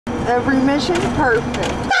every mission perfect.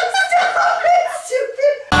 It's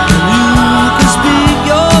stupid. You can speak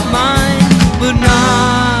your mind, but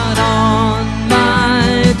not on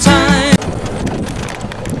my time.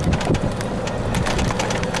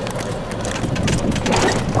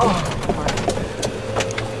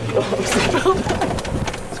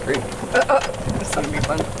 It's great. It's gonna be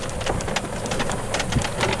fun.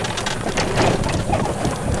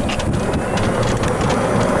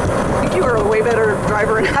 I think you were a way better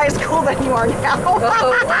driver in high school than you are now. Oh,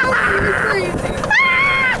 you're crazy.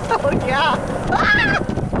 Oh, yeah.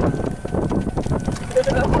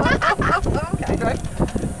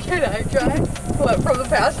 Can I drive? What, from the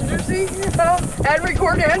passenger seat? And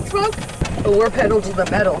record and smoke? Oh, we're pedal to the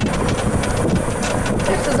metal.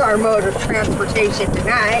 This is our mode of transportation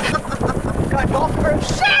tonight. God, golf cart.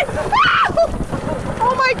 Shit!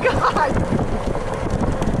 Oh my God!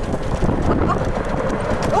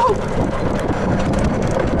 Oh!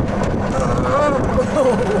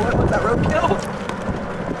 What was that, roadkill?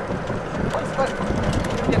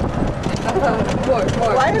 More.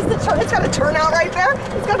 Why is the turn? It's got a turnout right there.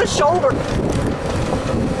 It's got a shoulder.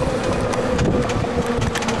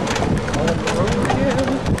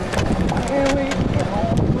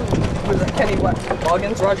 Was it Kenny what?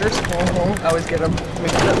 Loggins, Rogers? I always get them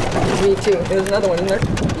mixed up. Me too. There's another one in there.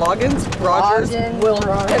 Loggins, Rogers, Loggins, Will,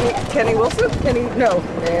 Rogers. Kenny Wilson? Kenny, no.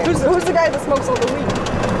 Yeah. Who's the guy that smokes all the weed?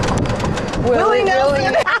 Willie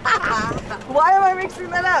Nelson. Why am I mixing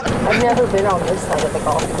that up? I've never been on this side of the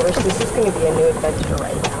golf course. This is going to be a new adventure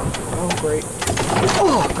right now. Oh, great.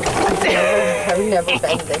 Oh, God. I've never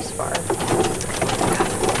been this far.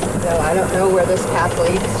 No, I don't know where this path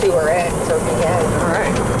leads to or ends or begins. All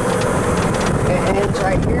right. It ends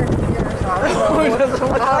right here. So I It doesn't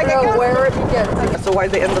look like it don't know goes. where it begins. So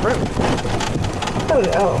why'd they end the road? Oh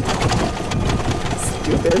no.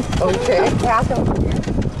 Stupid. Okay. Path over here.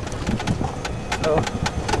 Oh.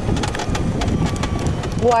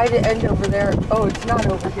 Why'd it end over there? Oh, it's not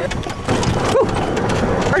over here.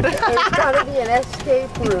 There's gotta be an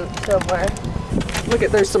escape route somewhere. Look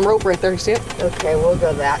there's some rope right there, you see it? Okay, we'll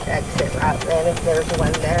go that exit route then if there's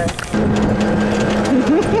one there.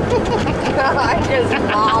 I just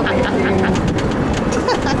vomited.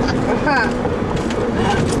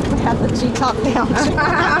 We had the G-top down.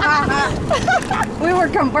 We were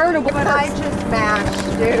convertible, but I just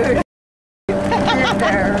mashed, dude. Get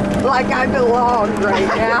there. Like I belong right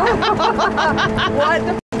now. What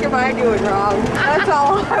the f am I doing wrong? That's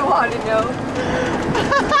all I want to know.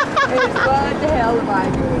 Is what the hell am I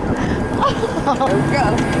doing wrong?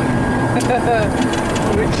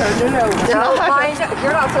 We're turning over. No, mind,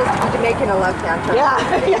 you're not supposed to be making a left-hand turn.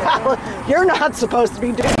 Yeah. You're not supposed to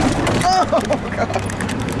be doing. Oh, God.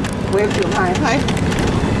 Wave to him. Hi.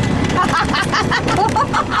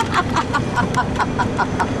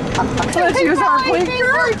 Let's use our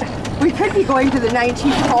blinker. We could be going to the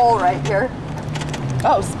 19th hole right here.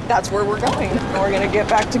 Oh, so that's where we're going. We're going to get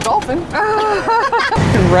back to golfing.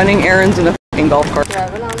 And running errands in a f***ing golf cart.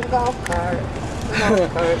 Driving on the golf cart.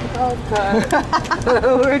 Golf cart.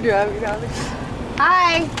 We're driving on the...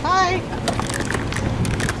 Hi. Hi.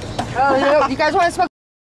 Oh, you guys want to smoke?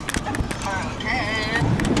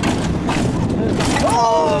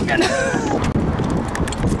 Oh, God.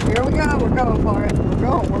 Here we go. We're going for it. We're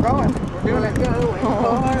going. We're doing it. Going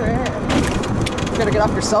for it. You gotta get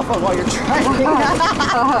off your cell phone while you're driving.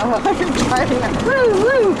 While you're driving. Woo,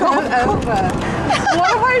 woo, go. What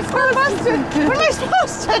am I supposed to do? What am I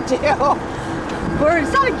supposed to do?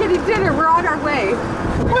 It's not getting dinner. We're on our way.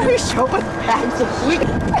 Why are you showing bags of shit?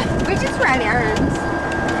 We just ran errands.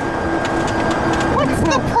 What's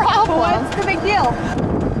the problem? What's the big deal?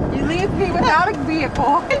 You leave me without a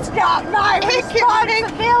vehicle. It's not my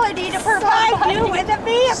responsibility to provide you with a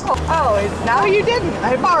vehicle. Oh, it's now you didn't.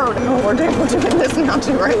 I borrowed it. Oh, we're doing this now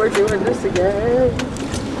too, right? We're doing this again.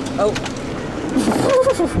 Oh.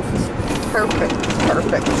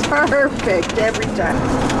 Perfect every time.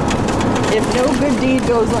 If no good deed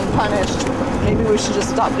goes unpunished, maybe we should just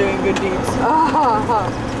stop doing good deeds.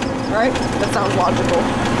 Right? That sounds logical.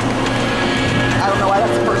 I don't know why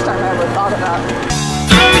that's the first time I ever thought of that.